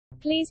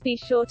Please be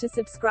sure to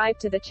subscribe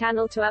to the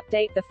channel to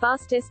update the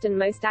fastest and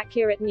most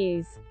accurate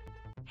news.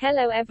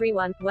 Hello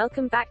everyone,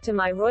 welcome back to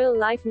my Royal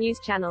Life News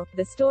channel.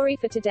 The story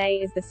for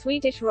today is the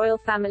Swedish royal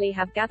family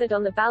have gathered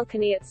on the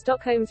balcony at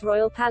Stockholm's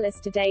Royal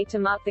Palace today to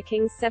mark the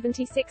King's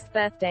 76th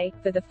birthday,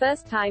 for the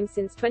first time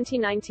since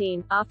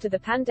 2019, after the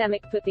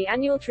pandemic put the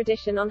annual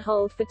tradition on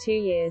hold for 2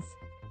 years.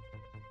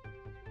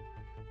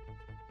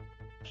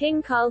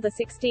 King Carl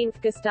XVI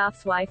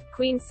Gustaf's wife,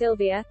 Queen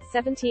Silvia,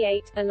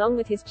 78, along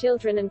with his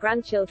children and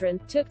grandchildren,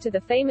 took to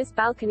the famous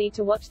balcony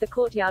to watch the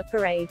courtyard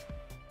parade.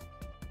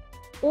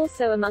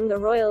 Also among the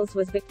royals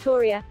was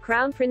Victoria,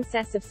 Crown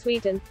Princess of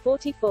Sweden,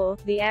 44,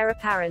 the heir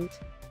apparent.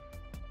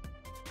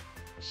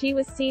 She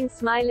was seen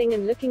smiling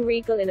and looking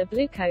regal in a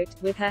blue coat,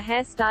 with her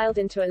hair styled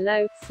into a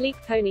low, sleek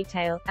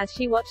ponytail, as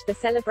she watched the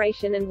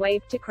celebration and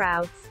waved to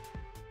crowds.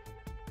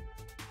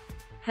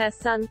 Her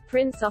son,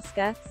 Prince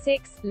Oscar,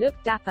 6,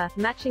 looked dapper,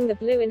 matching the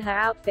blue in her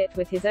outfit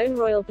with his own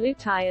royal blue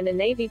tie and a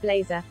navy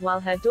blazer, while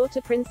her daughter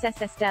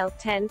Princess Estelle,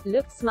 10,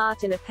 looked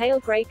smart in a pale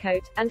grey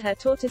coat, and her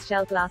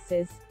tortoiseshell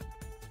glasses.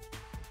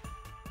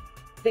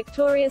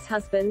 Victoria's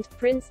husband,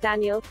 Prince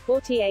Daniel,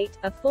 48,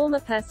 a former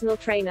personal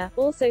trainer,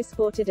 also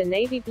sported a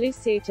navy blue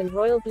suit and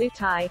royal blue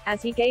tie,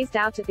 as he gazed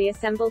out at the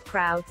assembled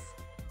crowds.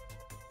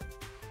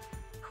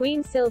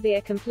 Queen Silvia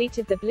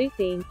completed the blue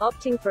theme,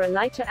 opting for a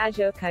lighter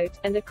azure coat,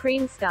 and a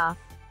cream scarf.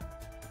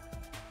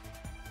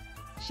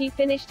 She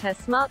finished her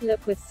smart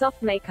look with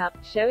soft makeup,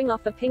 showing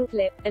off a pink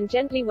lip, and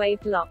gently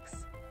waved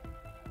locks.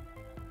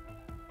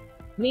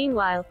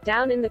 Meanwhile,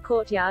 down in the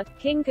courtyard,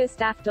 King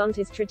Gustaf donned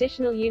his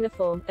traditional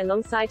uniform,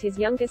 alongside his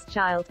youngest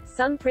child,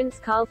 son Prince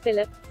Carl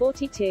Philip,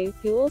 42,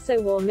 who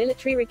also wore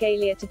military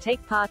regalia to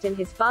take part in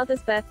his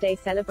father's birthday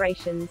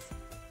celebrations.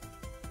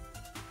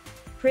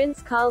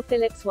 Prince Carl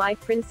Philip's wife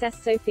Princess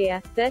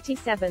Sofia,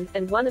 37,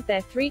 and one of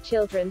their 3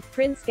 children,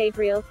 Prince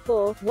Gabriel,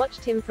 4,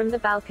 watched him from the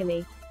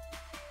balcony.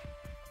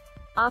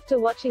 After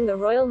watching the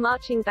royal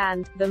marching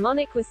band, the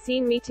monarch was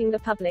seen meeting the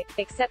public,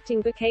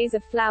 accepting bouquets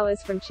of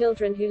flowers from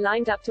children who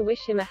lined up to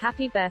wish him a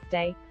happy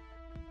birthday.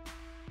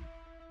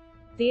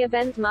 The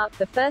event marked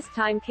the first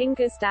time King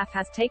Gustaf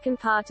has taken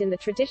part in the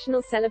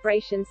traditional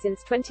celebration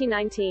since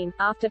 2019,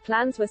 after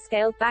plans were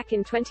scaled back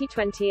in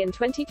 2020 and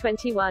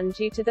 2021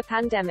 due to the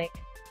pandemic.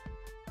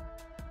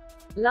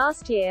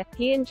 Last year,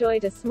 he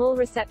enjoyed a small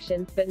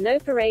reception, but no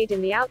parade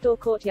in the outdoor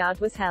courtyard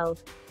was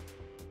held.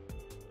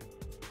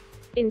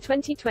 In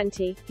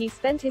 2020, he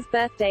spent his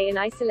birthday in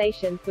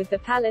isolation, with the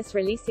palace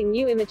releasing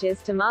new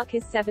images to mark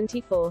his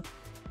 74th.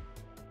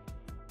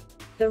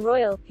 The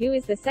royal, who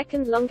is the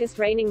second longest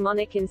reigning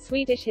monarch in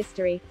Swedish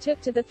history,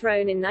 took to the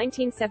throne in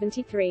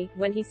 1973,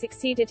 when he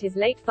succeeded his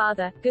late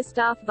father,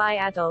 Gustaf V.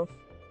 Adolf.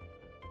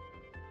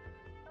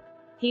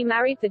 He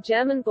married the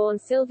German-born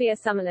Sylvia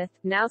Sommerleth,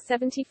 now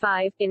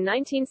 75, in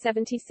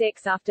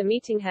 1976 after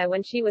meeting her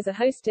when she was a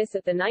hostess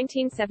at the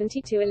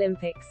 1972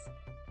 Olympics.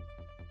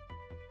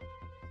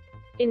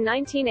 In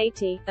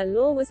 1980, a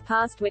law was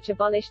passed which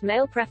abolished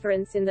male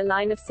preference in the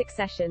line of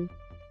succession.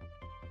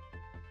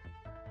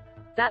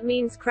 That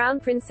means Crown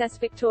Princess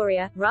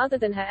Victoria, rather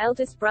than her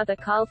eldest brother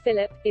Carl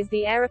Philip, is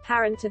the heir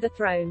apparent to the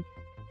throne.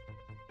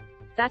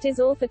 That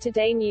is all for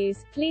today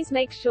news. Please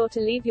make sure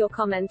to leave your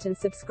comment and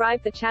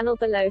subscribe the channel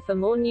below for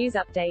more news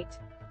update.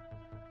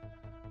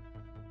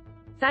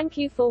 Thank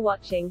you for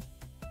watching.